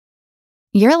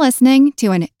You're listening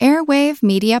to an Airwave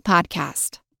Media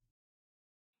Podcast.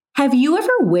 Have you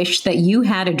ever wished that you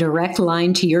had a direct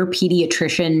line to your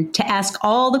pediatrician to ask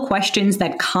all the questions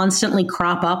that constantly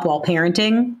crop up while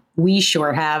parenting? We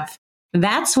sure have.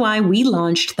 That's why we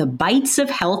launched the Bites of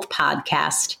Health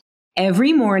podcast.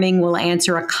 Every morning, we'll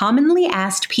answer a commonly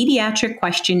asked pediatric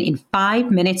question in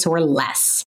 5 minutes or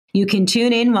less. You can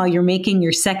tune in while you're making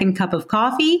your second cup of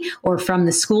coffee or from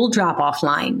the school drop-off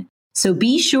line. So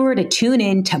be sure to tune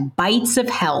in to Bites of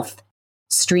Health,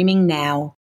 streaming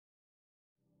now.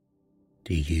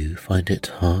 Do you find it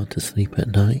hard to sleep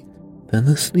at night? Then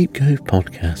the Sleep Cove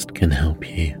podcast can help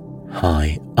you.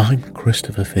 Hi, I'm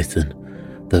Christopher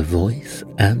Fitton, the voice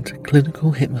and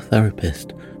clinical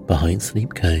hypnotherapist behind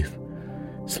Sleep Cove.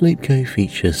 Sleep Cove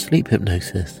features sleep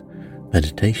hypnosis,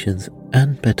 meditations,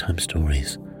 and bedtime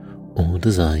stories, all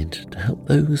designed to help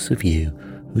those of you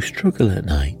who struggle at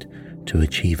night to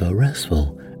achieve a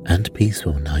restful and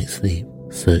peaceful night's sleep.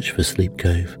 Search for Sleep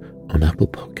Cove on Apple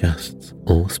Podcasts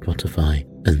or Spotify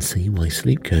and see why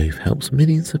Sleep Cove helps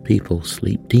millions of people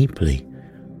sleep deeply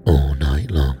all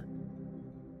night long.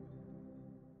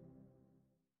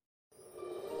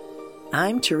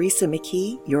 I'm Teresa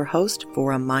McKee, your host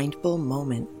for A Mindful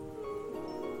Moment.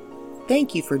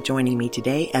 Thank you for joining me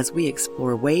today as we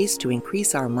explore ways to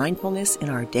increase our mindfulness in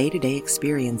our day-to-day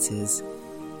experiences.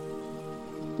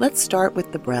 Let's start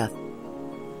with the breath.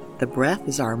 The breath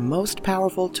is our most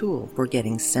powerful tool for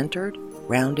getting centered,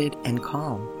 grounded, and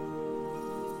calm.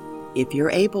 If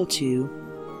you're able to,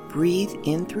 breathe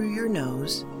in through your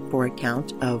nose for a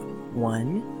count of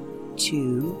 1,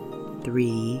 2,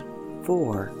 3,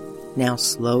 4. Now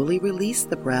slowly release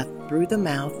the breath through the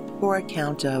mouth for a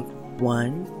count of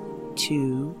 1,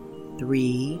 2,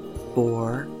 3,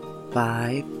 4,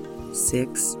 5,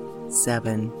 6,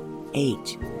 7,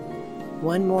 8.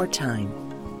 One more time.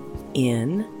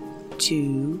 In,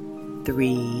 2,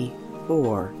 3,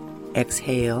 4.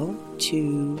 Exhale,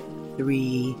 2,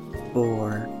 3,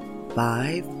 4,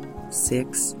 5,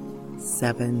 6,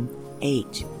 7,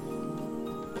 8.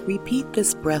 Repeat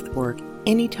this breath work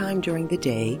anytime during the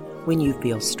day when you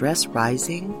feel stress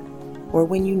rising or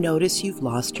when you notice you've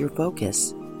lost your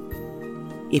focus.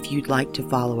 If you'd like to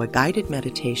follow a guided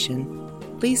meditation,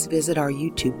 please visit our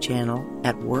YouTube channel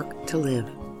at Work to Live.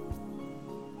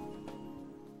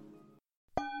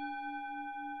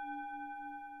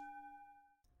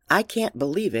 I can't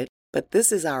believe it, but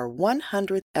this is our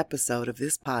 100th episode of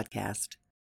this podcast.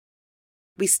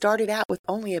 We started out with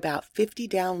only about 50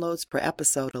 downloads per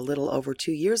episode a little over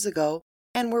 2 years ago,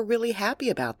 and we're really happy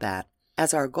about that,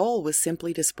 as our goal was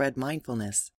simply to spread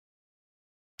mindfulness.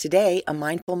 Today, A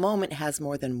Mindful Moment has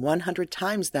more than 100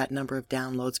 times that number of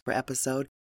downloads per episode,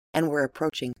 and we're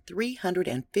approaching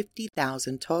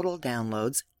 350,000 total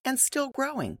downloads and still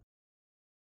growing.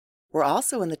 We're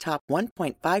also in the top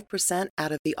 1.5%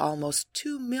 out of the almost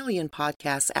 2 million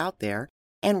podcasts out there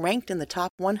and ranked in the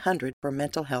top 100 for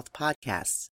mental health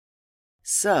podcasts.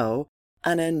 So,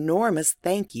 an enormous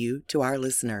thank you to our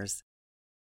listeners.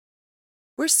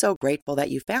 We're so grateful that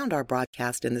you found our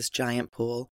broadcast in this giant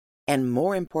pool, and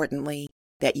more importantly,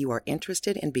 that you are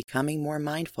interested in becoming more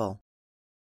mindful.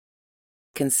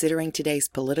 Considering today's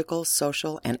political,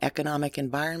 social, and economic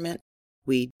environment,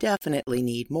 we definitely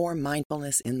need more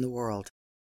mindfulness in the world.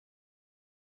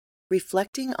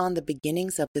 Reflecting on the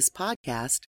beginnings of this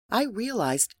podcast, I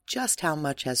realized just how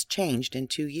much has changed in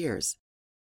 2 years.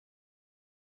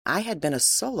 I had been a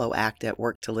solo act at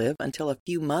Work to Live until a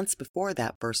few months before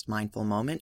that first mindful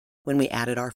moment when we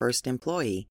added our first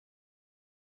employee.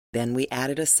 Then we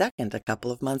added a second a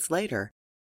couple of months later.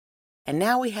 And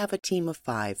now we have a team of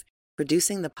 5,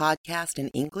 producing the podcast in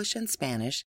English and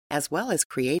Spanish, as well as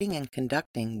creating and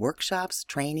conducting workshops,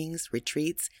 trainings,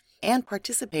 retreats, and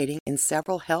participating in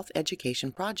several health education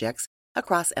projects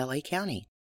across LA County.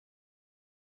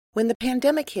 When the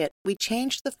pandemic hit, we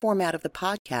changed the format of the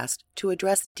podcast to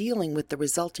address dealing with the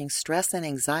resulting stress and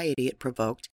anxiety it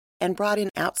provoked and brought in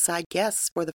outside guests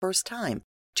for the first time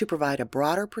to provide a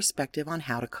broader perspective on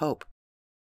how to cope.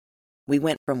 We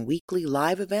went from weekly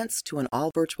live events to an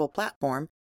all-virtual platform,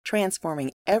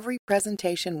 transforming every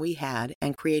presentation we had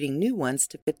and creating new ones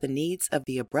to fit the needs of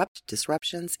the abrupt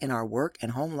disruptions in our work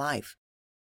and home life.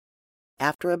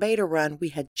 After a beta run, we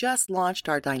had just launched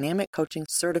our dynamic coaching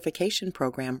certification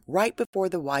program right before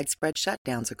the widespread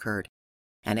shutdowns occurred.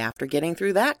 And after getting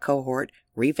through that cohort,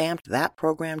 revamped that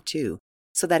program too,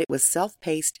 so that it was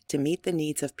self-paced to meet the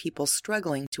needs of people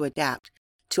struggling to adapt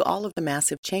to all of the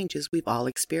massive changes we've all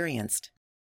experienced.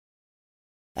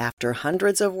 After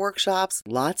hundreds of workshops,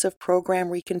 lots of program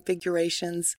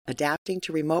reconfigurations, adapting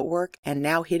to remote work, and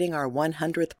now hitting our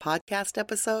 100th podcast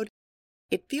episode,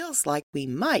 it feels like we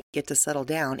might get to settle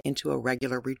down into a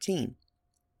regular routine.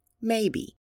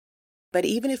 Maybe. But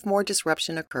even if more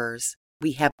disruption occurs,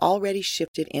 we have already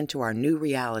shifted into our new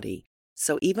reality.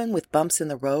 So even with bumps in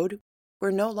the road,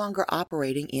 we're no longer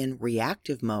operating in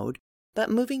reactive mode,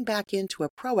 but moving back into a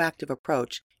proactive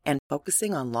approach and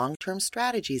focusing on long-term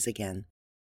strategies again.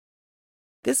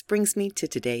 This brings me to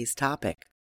today's topic.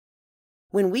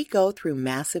 When we go through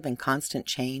massive and constant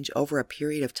change over a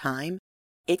period of time,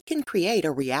 it can create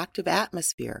a reactive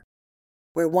atmosphere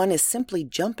where one is simply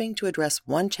jumping to address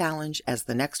one challenge as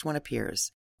the next one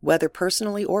appears, whether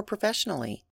personally or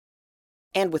professionally.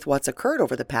 And with what's occurred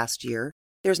over the past year,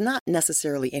 there's not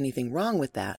necessarily anything wrong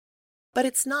with that, but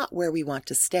it's not where we want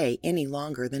to stay any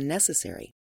longer than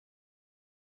necessary.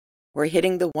 We're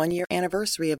hitting the 1-year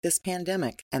anniversary of this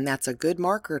pandemic, and that's a good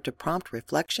marker to prompt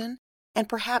reflection and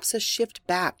perhaps a shift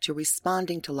back to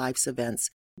responding to life's events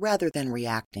rather than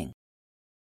reacting.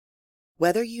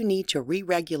 Whether you need to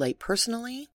re-regulate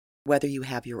personally, whether you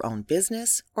have your own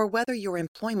business, or whether your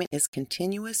employment is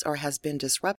continuous or has been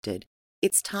disrupted,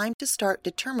 it's time to start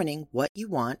determining what you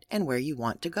want and where you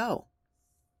want to go.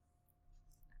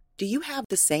 Do you have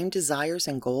the same desires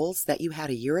and goals that you had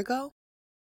a year ago?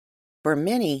 For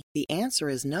many, the answer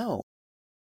is no.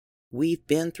 We've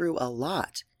been through a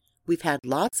lot. We've had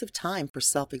lots of time for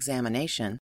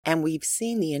self-examination, and we've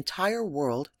seen the entire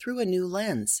world through a new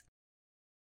lens.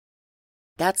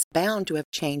 That's bound to have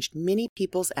changed many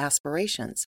people's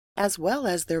aspirations, as well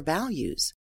as their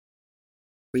values.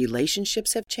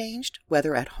 Relationships have changed,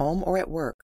 whether at home or at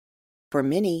work. For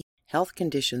many, health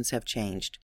conditions have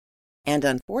changed. And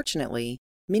unfortunately,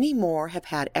 many more have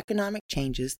had economic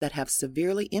changes that have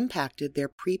severely impacted their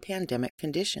pre-pandemic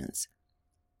conditions.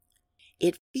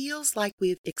 It feels like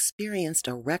we've experienced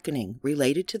a reckoning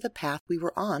related to the path we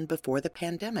were on before the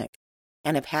pandemic,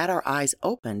 and have had our eyes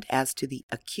opened as to the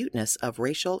acuteness of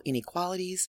racial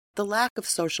inequalities, the lack of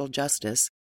social justice,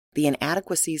 the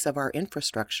inadequacies of our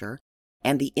infrastructure,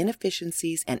 and the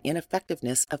inefficiencies and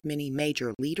ineffectiveness of many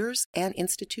major leaders and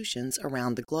institutions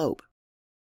around the globe.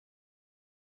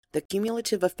 The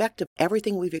cumulative effect of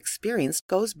everything we've experienced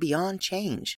goes beyond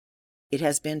change. It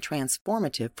has been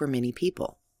transformative for many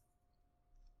people.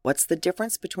 What's the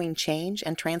difference between change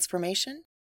and transformation?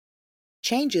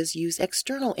 Changes use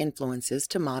external influences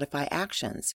to modify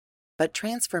actions, but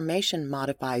transformation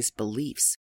modifies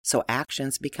beliefs, so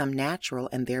actions become natural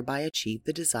and thereby achieve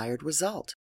the desired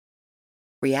result.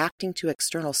 Reacting to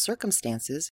external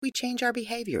circumstances, we change our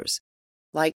behaviors,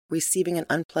 like receiving an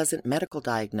unpleasant medical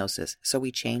diagnosis, so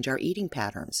we change our eating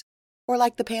patterns, or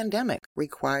like the pandemic,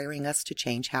 requiring us to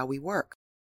change how we work.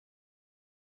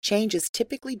 Change is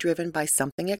typically driven by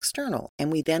something external,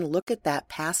 and we then look at that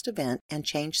past event and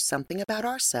change something about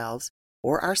ourselves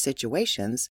or our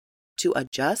situations to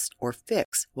adjust or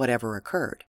fix whatever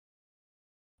occurred.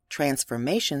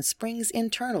 Transformation springs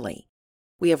internally.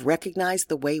 We have recognized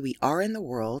the way we are in the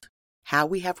world, how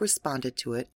we have responded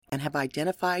to it, and have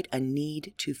identified a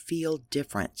need to feel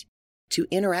different, to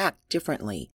interact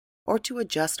differently, or to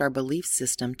adjust our belief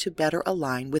system to better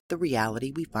align with the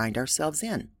reality we find ourselves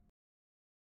in.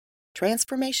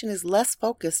 Transformation is less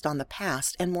focused on the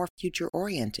past and more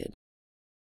future-oriented.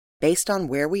 Based on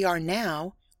where we are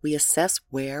now, we assess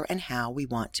where and how we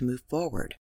want to move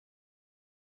forward.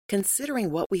 Considering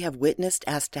what we have witnessed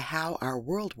as to how our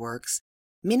world works,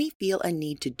 many feel a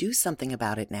need to do something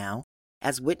about it now,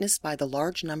 as witnessed by the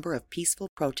large number of peaceful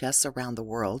protests around the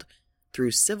world,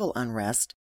 through civil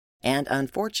unrest, and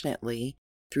unfortunately,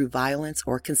 through violence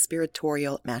or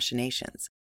conspiratorial machinations.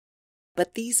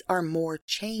 But these are more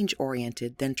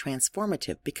change-oriented than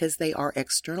transformative because they are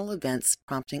external events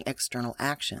prompting external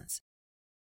actions.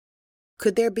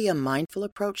 Could there be a mindful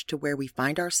approach to where we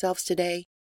find ourselves today,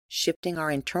 shifting our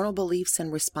internal beliefs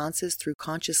and responses through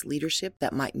conscious leadership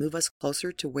that might move us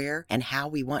closer to where and how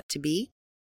we want to be?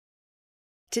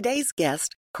 Today's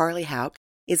guest, Carly Hauck,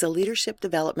 is a leadership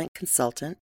development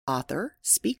consultant, author,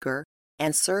 speaker,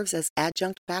 and serves as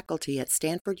adjunct faculty at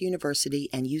Stanford University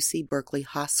and UC Berkeley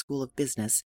Haas School of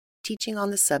Business, teaching on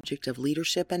the subject of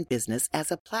leadership and business as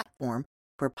a platform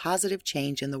for positive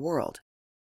change in the world.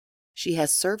 She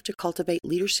has served to cultivate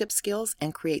leadership skills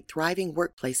and create thriving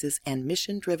workplaces and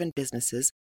mission-driven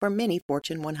businesses for many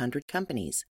Fortune 100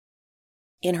 companies.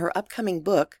 In her upcoming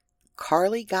book,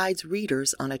 Carly guides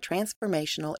readers on a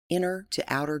transformational inner to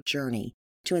outer journey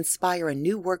to inspire a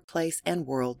new workplace and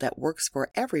world that works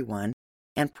for everyone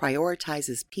and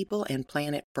prioritizes people and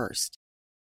planet first.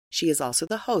 She is also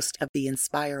the host of the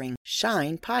inspiring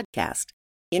Shine podcast,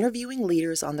 interviewing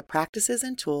leaders on the practices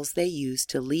and tools they use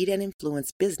to lead and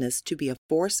influence business to be a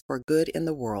force for good in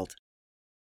the world.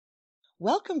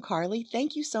 Welcome, Carly.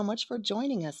 Thank you so much for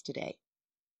joining us today.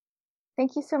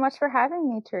 Thank you so much for having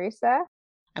me, Teresa.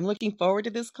 I'm looking forward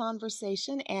to this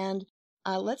conversation. And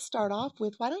let's start off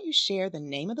with, why don't you share the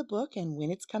name of the book and when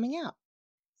it's coming out?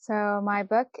 So, my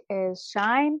book is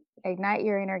Shine, Ignite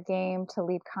Your Inner Game to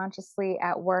Lead Consciously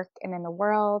at Work and in the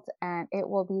World. And it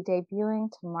will be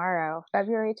debuting tomorrow,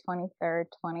 February 23rd,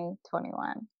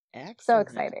 2021. Excellent. So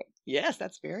exciting. Yes,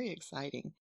 that's very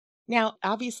exciting. Now,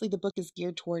 obviously, the book is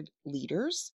geared toward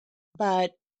leaders,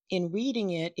 but in reading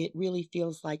it, it really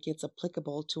feels like it's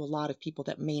applicable to a lot of people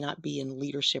that may not be in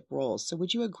leadership roles. So,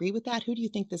 would you agree with that? Who do you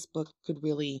think this book could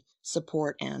really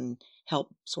support and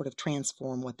help sort of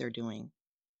transform what they're doing?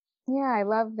 Yeah, I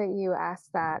love that you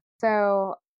asked that.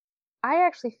 So, I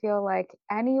actually feel like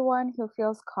anyone who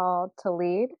feels called to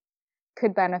lead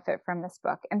could benefit from this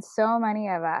book. And so many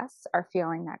of us are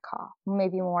feeling that call,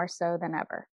 maybe more so than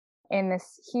ever. In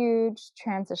this huge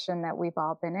transition that we've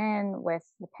all been in with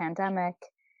the pandemic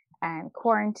and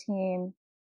quarantine,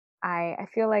 I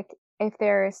feel like if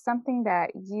there is something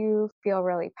that you feel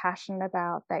really passionate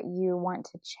about that you want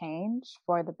to change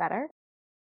for the better,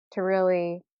 to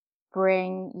really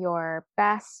bring your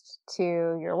best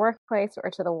to your workplace or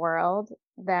to the world,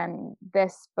 then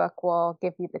this book will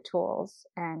give you the tools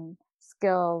and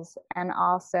skills and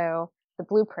also the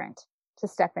blueprint to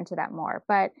step into that more.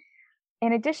 But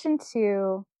in addition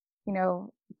to,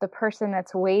 the person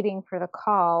that's waiting for the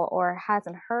call or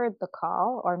hasn't heard the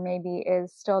call or maybe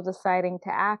is still deciding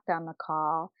to act on the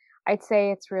call, I'd say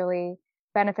it's really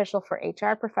beneficial for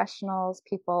HR professionals,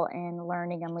 people in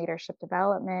learning and leadership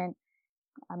development,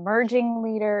 emerging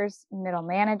leaders, middle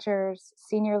managers,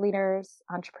 senior leaders,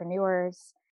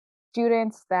 entrepreneurs,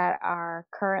 students that are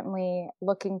currently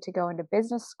looking to go into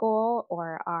business school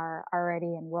or are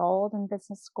already enrolled in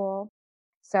business school.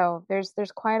 So there's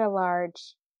quite a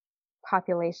large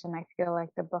population I feel like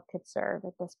the book could serve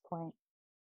at this point.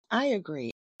 I agree.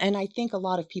 And I think a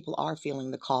lot of people are feeling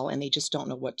the call and they just don't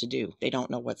know what to do. They don't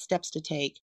know what steps to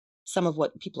take. Some of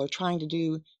what people are trying to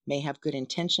do may have good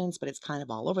intentions, but it's kind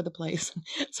of all over the place.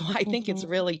 So I think it's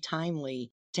Mm-hmm. really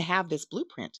timely to have this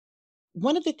blueprint.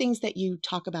 One of the things that you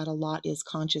talk about a lot is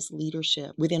conscious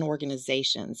leadership within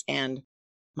organizations. And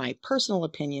my personal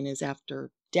opinion is,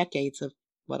 after decades of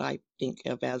what I think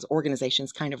of as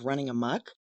organizations kind of running amok,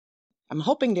 I'm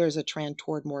hoping there's a trend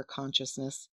toward more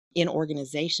consciousness in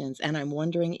organizations. And I'm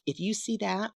wondering if you see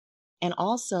that. And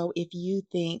also if you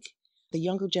think the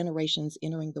younger generations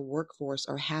entering the workforce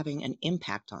are having an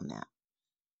impact on that.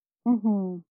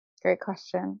 Mm-hmm. Great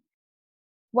question.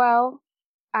 Well,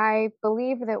 I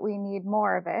believe that we need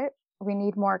more of it. We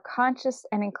need more conscious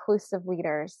and inclusive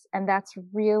leaders. And that's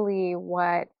really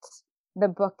what the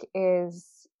book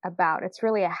is about. It's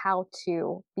really a how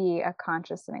to be a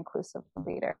conscious and inclusive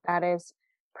leader. That is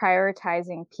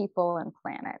prioritizing people and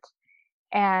planet.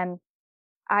 And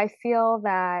I feel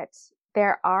that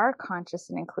there are conscious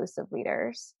and inclusive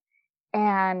leaders,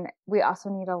 and we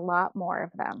also need a lot more of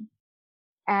them.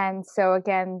 And so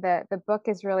again, the book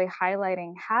is really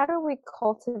highlighting how do we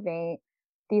cultivate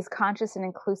these conscious and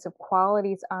inclusive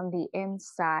qualities on the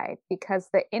inside, because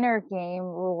the inner game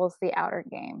rules the outer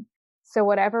game. So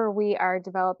whatever we are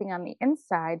developing on the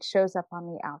inside shows up on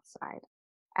the outside.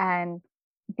 And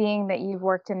being that you've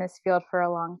worked in this field for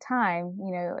a long time,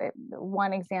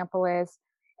 one example is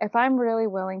if I'm really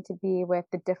willing to be with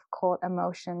the difficult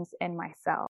emotions in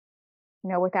myself,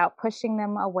 without pushing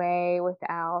them away,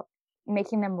 without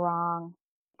making them wrong.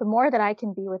 The more that I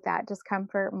can be with that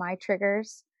discomfort, my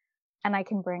triggers, and I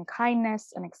can bring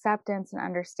kindness and acceptance and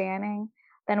understanding,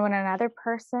 then when another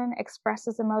person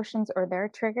expresses emotions or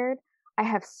they're triggered, I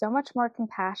have so much more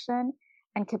compassion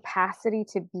and capacity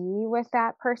to be with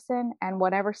that person and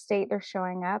whatever state they're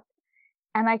showing up.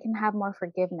 And I can have more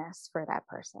forgiveness for that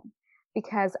person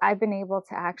because I've been able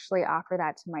to actually offer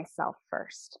that to myself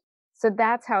first. So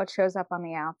that's how it shows up on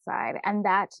the outside. And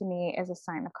that to me is a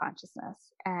sign of consciousness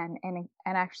and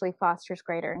actually fosters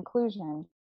greater inclusion,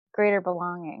 greater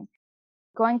belonging.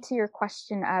 Going to your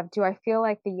question of, do I feel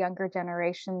like the younger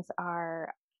generations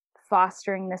are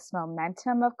fostering this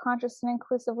momentum of conscious and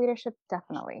inclusive leadership?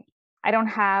 Definitely. I don't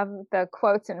have the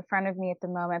quotes in front of me at the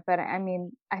moment, but I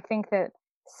mean, I think that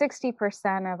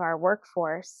 60% of our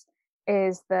workforce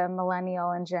is the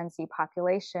millennial and Gen Z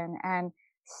population. And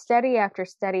study after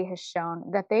study has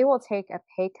shown that they will take a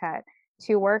pay cut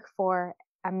to work for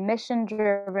a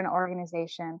mission-driven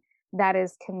organization that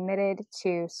is committed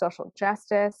to social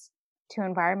justice, to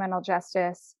environmental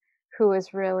justice, who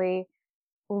is really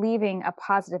leaving a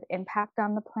positive impact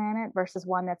on the planet versus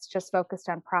one that's just focused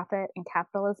on profit and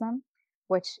capitalism,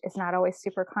 which is not always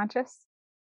super conscious.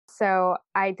 So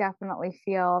I definitely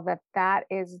feel that that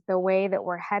is the way that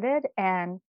we're headed.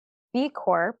 And B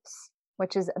Corps,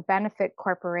 which is a benefit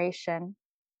corporation,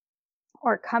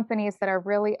 or companies that are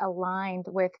really aligned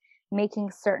with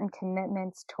making certain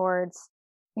commitments towards,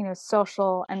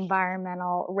 social,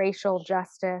 environmental, racial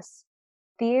justice.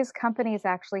 These companies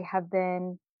actually have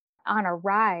been on a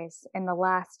rise in the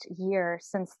last year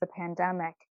since the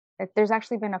pandemic. There's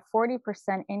actually been a 40%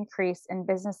 increase in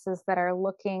businesses that are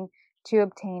looking to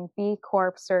obtain B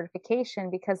Corp certification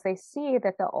because they see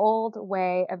that the old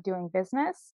way of doing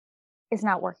business is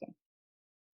not working.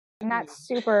 And that's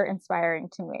super inspiring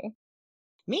to me.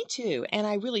 Me too. And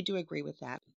I really do agree with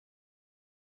that.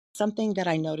 Something that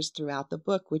I noticed throughout the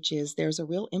book, which is there's a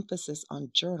real emphasis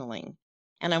on journaling.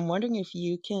 And I'm wondering if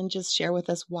you can just share with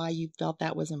us why you felt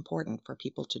that was important for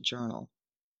people to journal.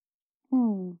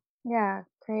 Yeah,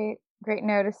 great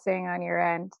noticing on your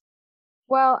end.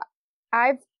 Well,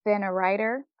 I've been a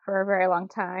writer for a very long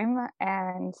time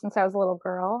and since I was a little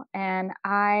girl, and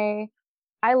I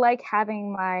like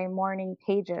having my morning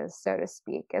pages, so to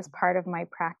speak, as part of my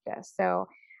practice. So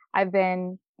I've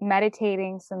been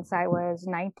meditating since I was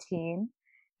 19,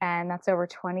 and that's over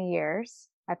 20 years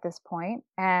at this point.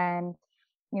 And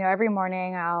every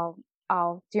morning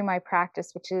I'll do my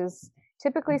practice, which is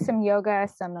typically some yoga,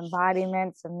 some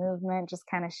embodiment, some movement, just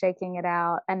kind of shaking it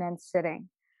out, and then sitting.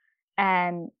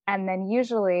 And then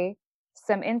usually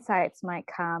some insights might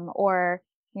come, or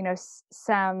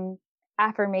some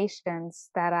affirmations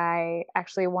that I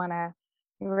actually want to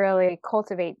really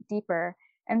cultivate deeper.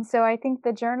 And so I think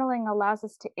the journaling allows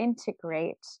us to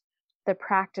integrate the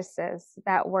practices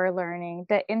that we're learning,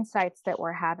 the insights that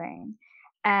we're having.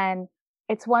 And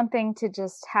it's one thing to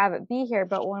just have it be here,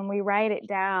 but when we write it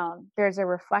down, there's a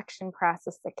reflection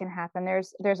process that can happen.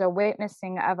 There's a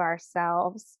witnessing of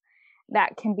ourselves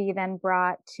that can be then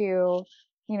brought to,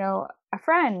 a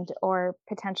friend, or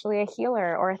potentially a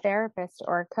healer or a therapist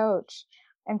or a coach.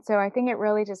 And so I think it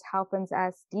really just helps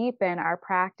us deepen our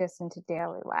practice into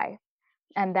daily life.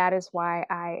 And that is why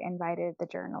I invited the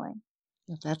journaling.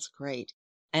 That's great.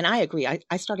 And I agree.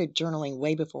 I started journaling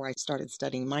way before I started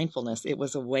studying mindfulness. It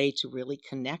was a way to really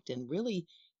connect and really,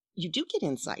 you do get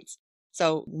insights.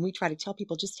 So when we try to tell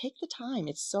people, just take the time.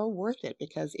 It's so worth it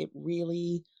because it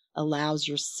really allows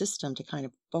your system to kind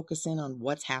of focus in on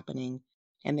what's happening.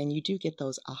 And then you do get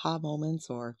those aha moments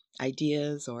or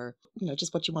ideas or,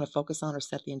 just what you want to focus on or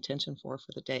set the intention for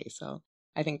the day. So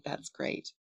I think that's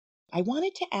great. I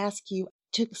wanted to ask you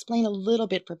to explain a little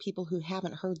bit for people who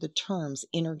haven't heard the terms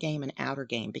inner game and outer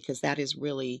game, because that is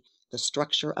really the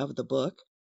structure of the book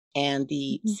and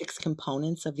the 6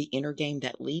 components of the inner game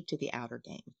that lead to the outer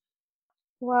game.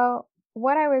 Well,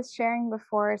 what I was sharing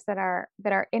before is that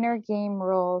our inner game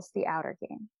rules the outer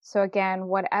game. So again,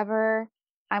 whatever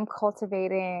I'm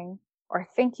cultivating or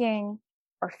thinking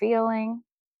or feeling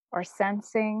or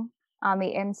sensing on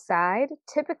the inside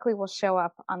typically will show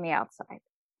up on the outside.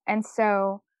 And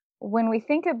so when we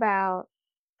think about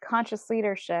conscious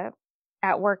leadership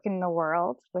at work in the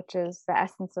world, which is the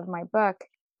essence of my book,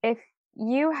 if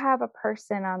you have a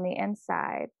person on the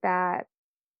inside that,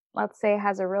 let's say,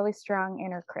 has a really strong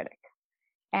inner critic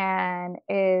and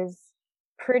is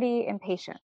pretty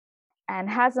impatient and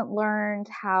hasn't learned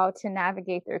how to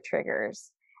navigate their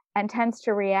triggers and tends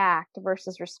to react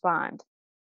versus respond,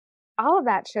 all of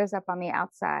that shows up on the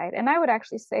outside. And I would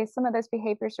actually say some of those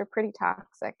behaviors are pretty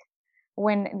toxic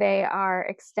when they are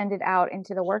extended out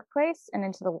into the workplace and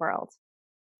into the world.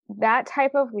 That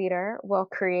type of leader will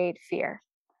create fear.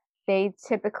 They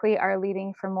typically are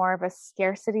leading from more of a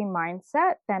scarcity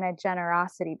mindset than a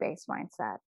generosity based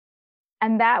mindset.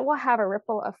 And that will have a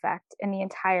ripple effect in the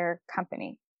entire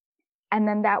company. And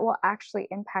then that will actually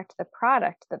impact the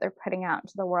product that they're putting out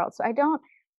into the world. So I don't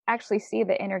actually see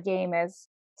the inner game as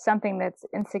something that's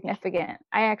insignificant.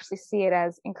 I actually see it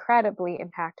as incredibly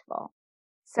impactful.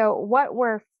 So what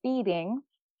we're feeding,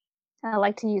 I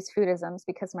like to use foodisms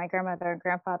because my grandmother and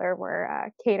grandfather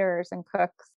were caterers and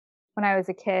cooks when I was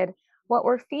a kid. What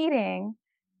we're feeding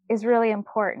is really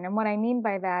important. And what I mean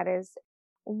by that is,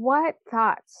 what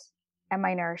thoughts am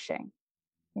I nourishing?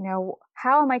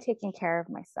 How am I taking care of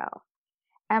myself?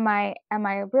 Am I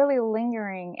really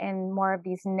lingering in more of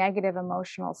these negative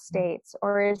emotional states,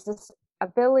 or is this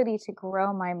ability to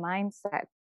grow my mindset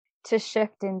to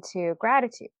shift into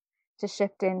gratitude, to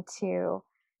shift into,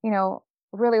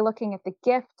 really looking at the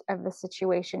gift of the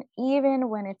situation, even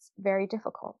when it's very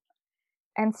difficult?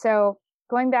 And so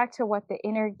going back to what the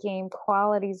inner game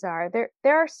qualities are,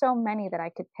 there are so many that I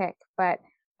could pick, but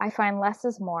I find less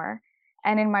is more.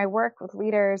 And in my work with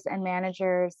leaders and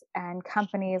managers and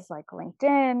companies like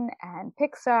LinkedIn and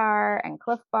Pixar and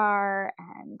Cliff Bar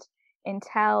and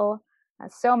Intel,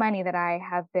 so many that I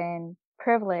have been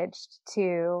privileged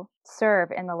to serve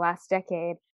in the last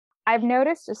decade, I've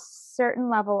noticed a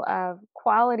certain level of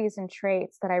qualities and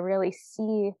traits that I really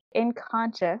see in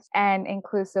conscious and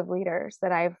inclusive leaders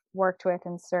that I've worked with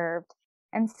and served.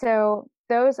 And so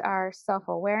those are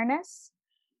self-awareness,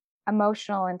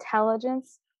 emotional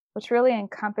intelligence, which really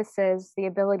encompasses the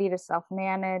ability to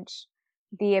self-manage,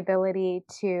 the ability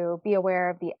to be aware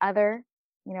of the other,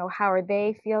 how are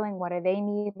they feeling, what are they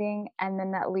needing, and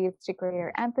then that leads to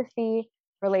greater empathy,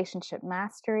 relationship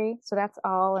mastery. So that's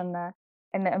all in the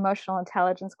emotional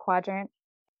intelligence quadrant.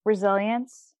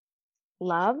 Resilience,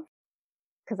 love,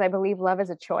 because I believe love is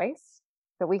a choice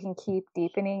that we can keep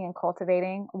deepening and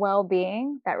cultivating.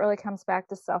 Well-being, that really comes back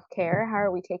to self-care. How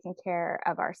are we taking care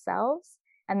of ourselves?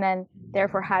 And then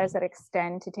therefore, how does that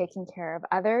extend to taking care of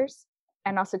others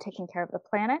and also taking care of the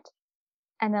planet?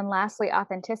 And then lastly,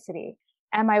 authenticity.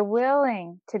 Am I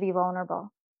willing to be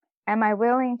vulnerable? Am I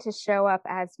willing to show up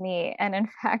as me? And in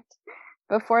fact,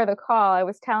 before the call, I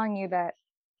was telling you that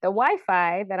the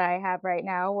Wi-Fi that I have right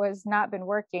now was not been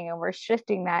working, and we're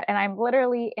shifting that. And I'm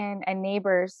literally in a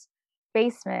neighbor's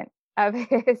basement of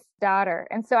his daughter.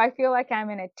 And so I feel like I'm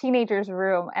in a teenager's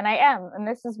room, and I am. And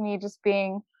this is me just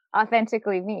being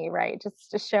authentically me, right?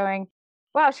 Just showing,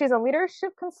 wow, she's a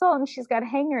leadership consultant. She's got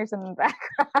hangers in the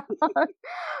background.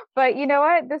 But you know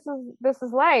what? This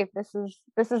is life.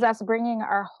 This is us bringing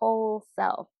our whole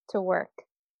self to work.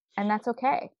 And that's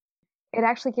okay. It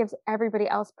actually gives everybody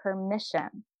else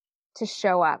permission to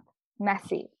show up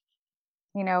messy,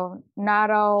 not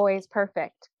always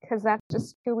perfect, because that's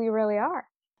just who we really are.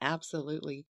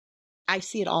 Absolutely. I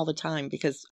see it all the time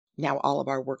because now all of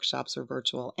our workshops are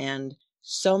virtual, and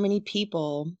so many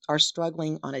people are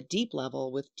struggling on a deep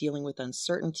level with dealing with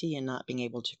uncertainty and not being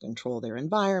able to control their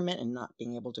environment and not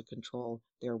being able to control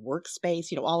their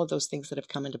workspace, all of those things that have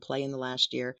come into play in the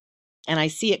last year. And I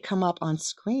see it come up on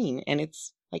screen, and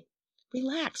it's like,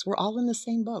 relax, we're all in the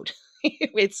same boat.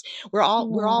 We're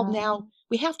all now,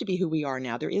 we have to be who we are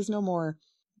now. There is no more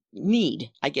need,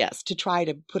 I guess, to try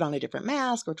to put on a different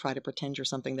mask or try to pretend you're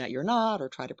something that you're not, or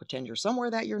try to pretend you're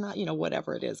somewhere that you're not,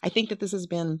 whatever it is. I think that this has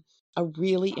been a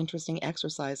really interesting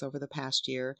exercise over the past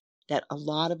year that a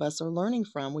lot of us are learning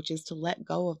from, which is to let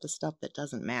go of the stuff that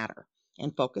doesn't matter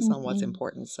and focus on what's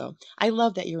important. So I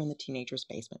love that you're in the teenager's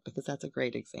basement, because that's a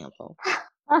great example.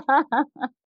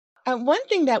 One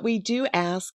thing that we do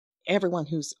ask everyone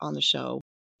who's on the show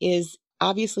is,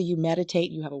 obviously you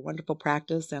meditate, you have a wonderful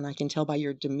practice, and I can tell by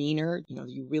your demeanor,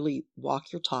 you really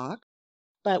walk your talk.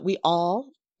 But we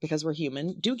all, because we're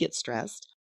human, do get stressed.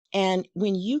 And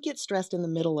when you get stressed in the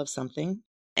middle of something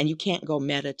and you can't go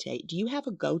meditate, do you have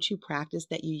a go-to practice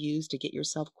that you use to get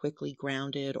yourself quickly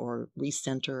grounded or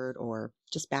recentered or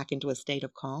just back into a state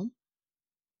of calm?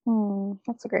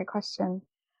 That's a great question.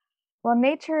 Well,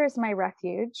 nature is my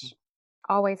refuge,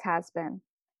 always has been.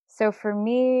 So for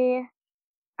me,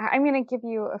 I'm going to give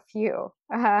you a few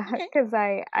because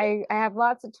I have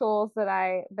lots of tools that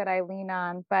I lean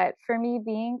on. But for me,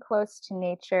 being close to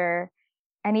nature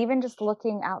and even just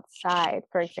looking outside,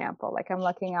 for example, like I'm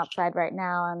looking outside right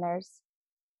now,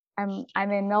 and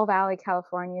I'm in Mill Valley,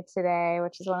 California today,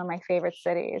 which is one of my favorite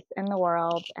cities in the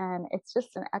world, and it's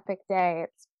just an epic day.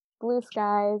 It's blue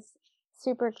skies,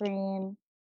 super green.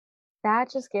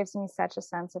 That just gives me such a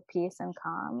sense of peace and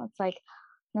calm. It's like,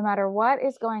 no matter what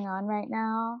is going on right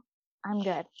now, I'm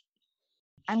good.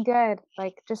 I'm good.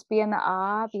 Like, just be in the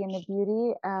awe, be in the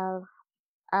beauty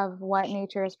of what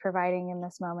nature is providing in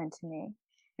this moment to me.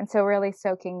 And so really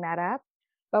soaking that up.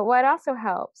 But what also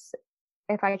helps,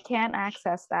 if I can't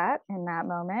access that in that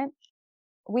moment,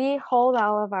 we hold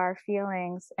all of our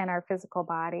feelings in our physical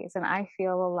bodies. And I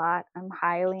feel a lot. I'm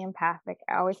highly empathic.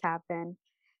 I always have been.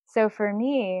 So for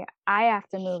me, I have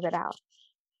to move it out.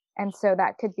 And so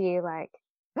that could be like,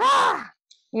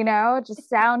 just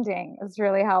sounding is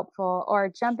really helpful,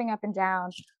 or jumping up and down,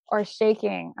 or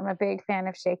shaking. I'm a big fan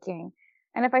of shaking.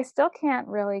 And if I still can't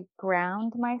really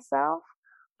ground myself,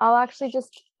 I'll actually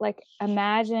just like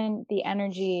imagine the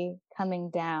energy coming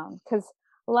down. Because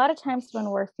a lot of times when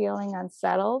we're feeling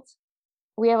unsettled,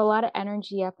 we have a lot of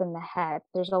energy up in the head.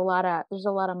 There's a lot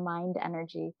of mind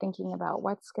energy thinking about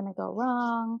what's going to go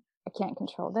wrong. I can't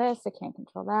control this. I can't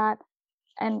control that.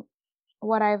 And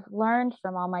what I've learned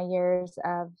from all my years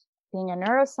of being a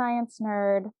neuroscience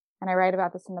nerd, and I write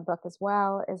about this in the book as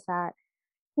well, is that,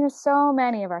 so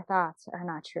many of our thoughts are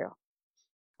not true.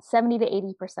 70 to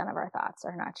 80% of our thoughts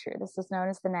are not true. This is known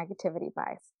as the negativity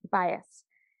bias.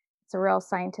 It's a real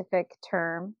scientific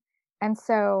term. And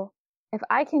so if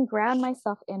I can ground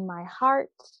myself in my heart,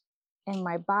 in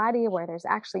my body, where there's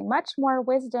actually much more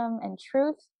wisdom and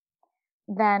truth,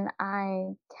 then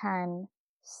I can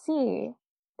see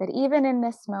that even in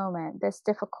this moment, this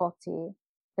difficulty,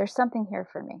 there's something here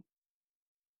for me.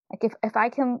 Like if I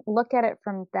can look at it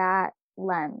from that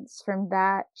lens, from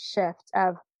that shift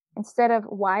of, instead of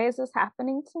why is this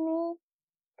happening to me?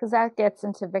 Because that gets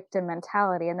into victim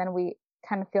mentality, and then we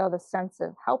kind of feel the sense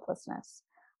of helplessness.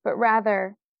 But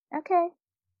rather, okay,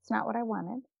 it's not what I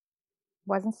wanted.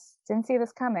 Didn't see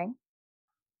this coming.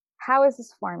 How is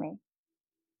this for me?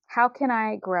 How can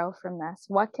I grow from this?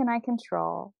 What can I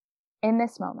control in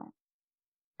this moment?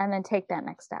 And then take that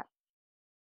next step.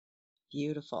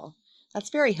 Beautiful. That's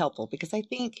very helpful because I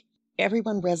think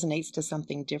everyone resonates to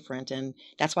something different. And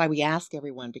that's why we ask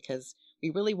everyone, because we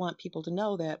really want people to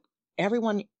know that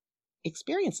everyone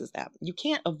experiences that. You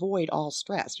can't avoid all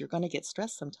stress. You're going to get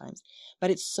stressed sometimes,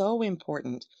 but it's so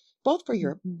important both for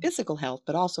your physical health,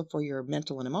 but also for your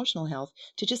mental and emotional health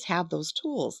to just have those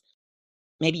tools.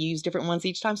 Maybe you use different ones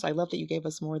each time. So I love that you gave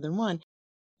us more than one.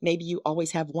 Maybe you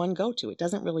always have one go-to. It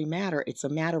doesn't really matter. It's a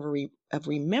matter of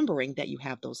remembering that you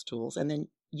have those tools and then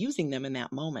using them in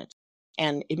that moment.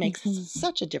 And it makes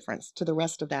such a difference to the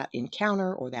rest of that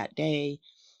encounter or that day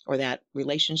or that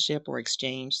relationship or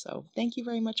exchange. So thank you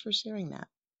very much for sharing that.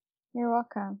 You're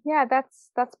welcome. Yeah, that's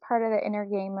part of the inner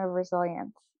game of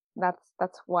resilience.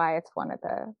 That's why it's one of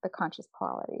the conscious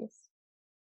qualities.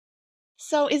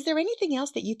 So is there anything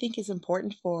else that you think is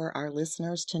important for our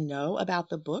listeners to know about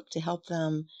the book to help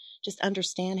them just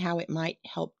understand how it might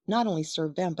help not only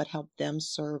serve them, but help them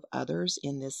serve others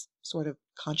in this sort of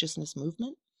consciousness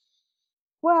movement?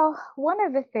 Well, one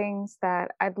of the things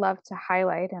that I'd love to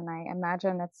highlight, and I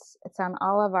imagine it's on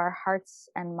all of our hearts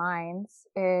and minds,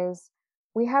 is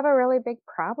we have a really big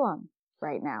problem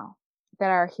right now that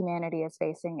our humanity is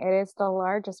facing. It is the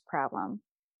largest problem,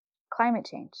 climate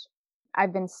change.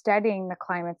 I've been studying the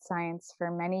climate science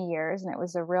for many years, and it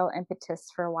was a real impetus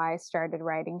for why I started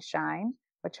writing Shine,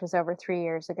 which was over 3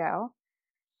 years ago.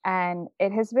 And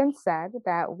it has been said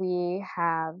that we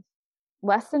have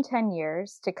less than 10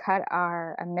 years to cut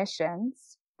our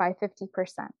emissions by 50%,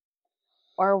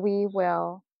 or we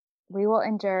will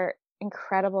endure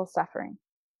incredible suffering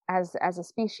as a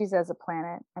species, as a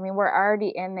planet. I mean, we're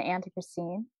already in the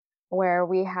Anthropocene, where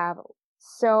we have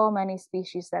so many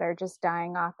species that are just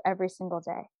dying off every single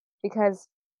day because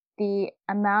the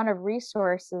amount of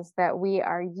resources that we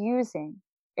are using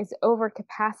is over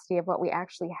capacity of what we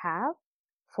actually have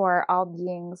for all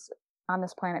beings on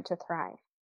this planet to thrive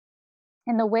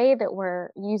in the way that we're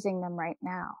using them right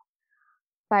now.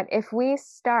 But if we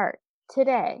start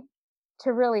today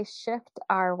to really shift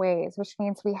our ways, which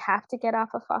means we have to get off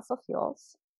of fossil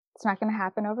fuels, it's not going to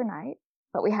happen overnight,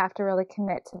 but we have to really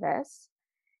commit to this.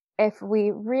 If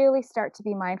we really start to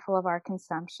be mindful of our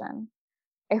consumption,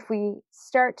 if we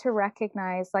start to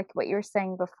recognize, like what you were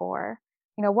saying before,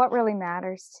 what really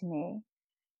matters to me.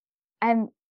 And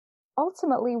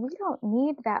ultimately, we don't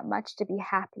need that much to be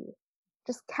happy.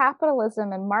 Just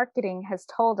capitalism and marketing has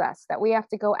told us that we have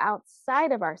to go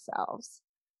outside of ourselves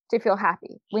to feel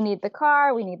happy. We need the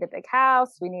car, we need the big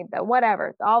house, we need the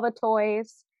whatever, all the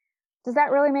toys. Does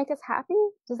that really make us happy?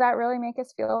 Does that really make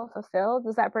us feel fulfilled?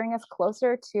 Does that bring us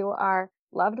closer to our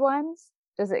loved ones?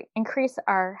 Does it increase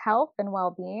our health and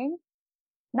well-being?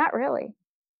 Not really.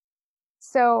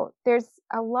 So there's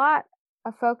a lot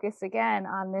of focus again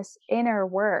on this inner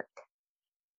work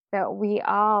that we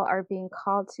all are being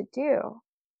called to do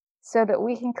so that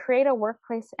we can create a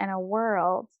workplace and a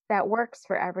world that works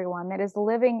for everyone, that is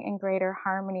living in greater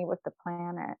harmony with the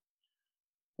planet,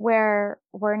 where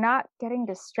we're not getting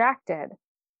distracted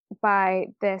by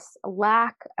this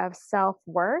lack of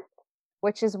self-worth,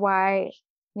 which is why,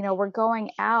 we're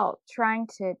going out trying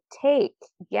to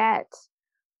get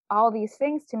all these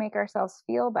things to make ourselves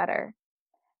feel better.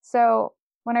 So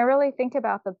when I really think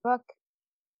about the book,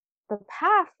 the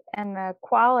path and the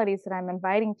qualities that I'm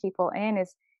inviting people in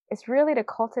is really to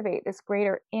cultivate this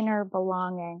greater inner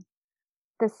belonging,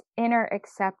 this inner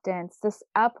acceptance, this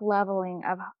up-leveling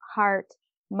of heart,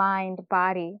 mind,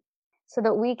 body, so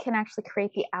that we can actually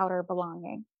create the outer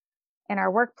belonging in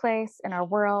our workplace, in our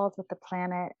world, with the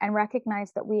planet, and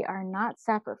recognize that we are not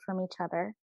separate from each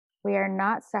other. We are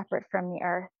not separate from the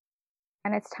earth.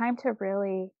 And it's time to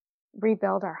really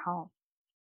rebuild our home.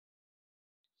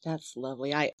 That's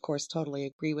lovely. I, of course, totally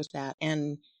agree with that.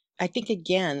 And I think,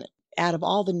 again, out of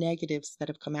all the negatives that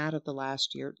have come out of the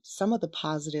last year, some of the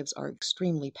positives are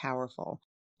extremely powerful.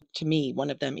 To me, one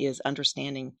of them is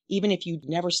understanding, even if you've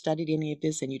never studied any of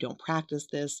this and you don't practice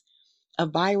this, a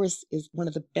virus is one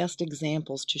of the best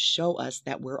examples to show us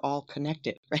that we're all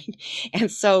connected, right?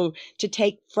 And so to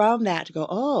take from that to go,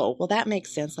 oh, well, that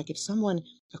makes sense. Like if someone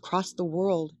across the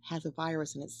world has a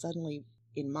virus and it's suddenly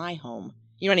in my home.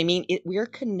 You know what I mean? We're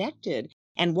connected,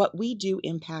 and what we do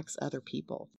impacts other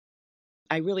people.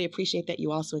 I really appreciate that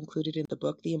you also included in the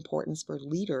book the importance for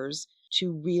leaders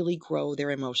to really grow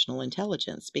their emotional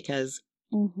intelligence, because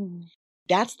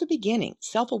that's the beginning.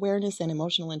 Self-awareness and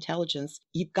emotional intelligence,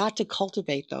 you've got to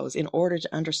cultivate those in order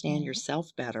to understand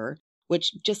yourself better,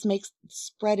 which just makes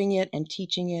spreading it and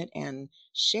teaching it and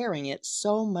sharing it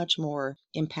so much more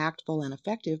impactful and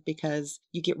effective, because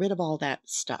you get rid of all that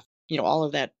stuff, all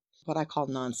of that, what I call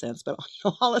nonsense, but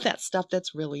all of that stuff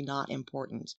that's really not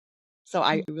important. So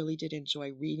I really did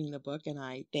enjoy reading the book, and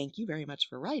I thank you very much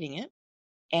for writing it.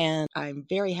 And I'm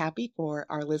very happy for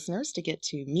our listeners to get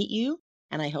to meet you,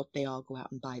 and I hope they all go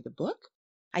out and buy the book.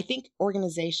 I think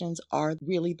organizations are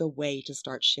really the way to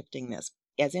start shifting this.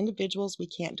 As individuals, we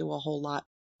can't do a whole lot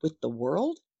with the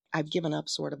world. I've given up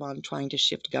sort of on trying to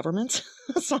shift governments.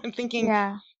 So I'm thinking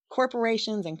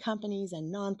corporations and companies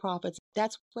and nonprofits,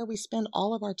 that's where we spend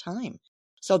all of our time.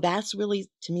 So that's really,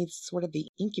 to me, sort of the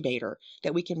incubator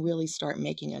that we can really start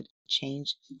making a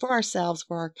change for ourselves,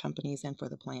 for our companies, and for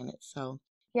the planet. So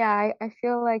yeah, I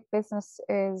feel like business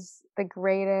is the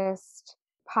greatest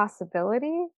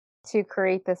possibility to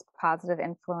create this positive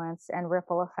influence and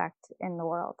ripple effect in the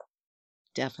world.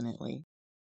 Definitely.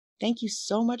 Thank you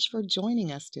so much for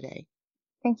joining us today.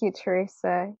 Thank you,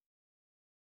 Teresa.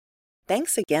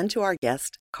 Thanks again to our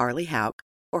guest, Carly Hauck,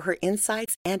 for her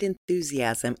insights and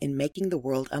enthusiasm in making the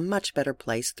world a much better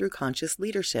place through conscious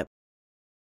leadership.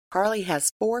 Carly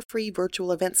has 4 free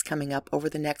virtual events coming up over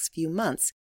the next few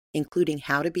months, including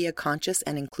How to Be a Conscious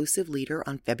and Inclusive Leader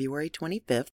on February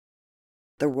 25th,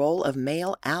 The Role of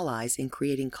Male Allies in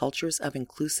Creating Cultures of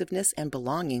Inclusiveness and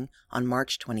Belonging on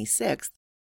March 26th,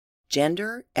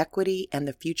 Gender, Equity, and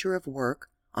the Future of Work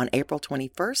on April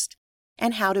 21st,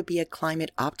 and How to Be a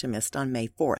Climate Optimist on May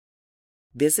 4th.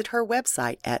 Visit her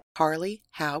website at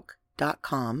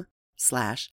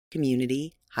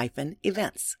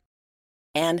carlyhauck.com/community-events.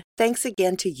 And thanks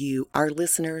again to you, our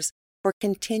listeners, for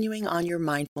continuing on your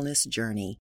mindfulness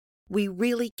journey. We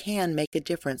really can make a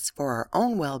difference for our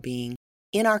own well-being,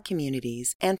 in our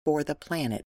communities, and for the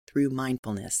planet through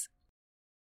mindfulness.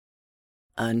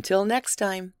 Until next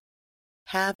time,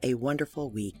 have a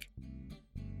wonderful week.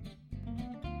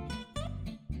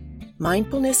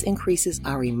 Mindfulness increases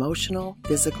our emotional,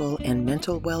 physical, and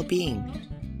mental well-being.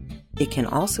 It can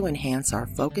also enhance our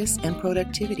focus and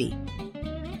productivity.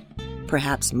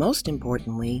 Perhaps most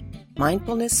importantly,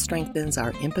 mindfulness strengthens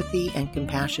our empathy and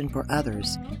compassion for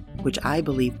others, which I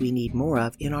believe we need more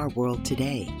of in our world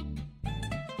today.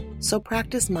 So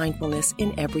practice mindfulness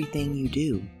in everything you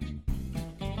do.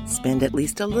 Spend at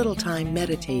least a little time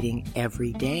meditating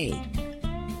every day.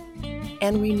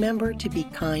 And remember to be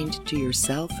kind to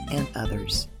yourself and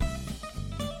others.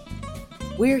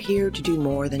 We're here to do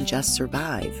more than just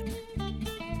survive.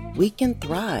 We can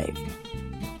thrive.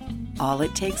 All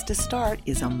it takes to start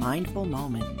is a mindful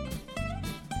moment.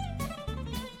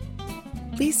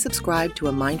 Please subscribe to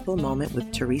A Mindful Moment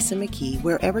with Teresa McKee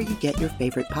wherever you get your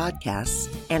favorite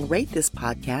podcasts, and rate this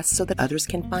podcast so that others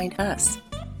can find us.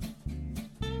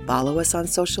 Follow us on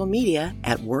social media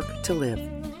at Work to Live.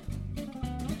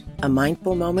 A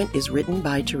Mindful Moment is written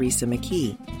by Teresa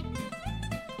McKee.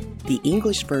 The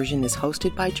English version is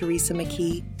hosted by Teresa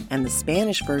McKee, and the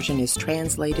Spanish version is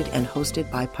translated and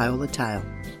hosted by Paola Tile.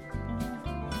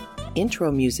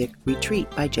 Intro music, Retreat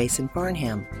by Jason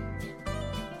Farnham.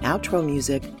 Outro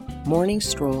music, Morning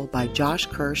Stroll by Josh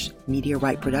Kirsch, Media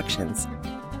Right Productions.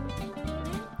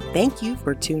 Thank you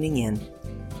for tuning in.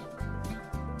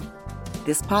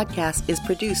 This podcast is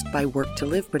produced by Work to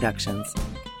Live Productions.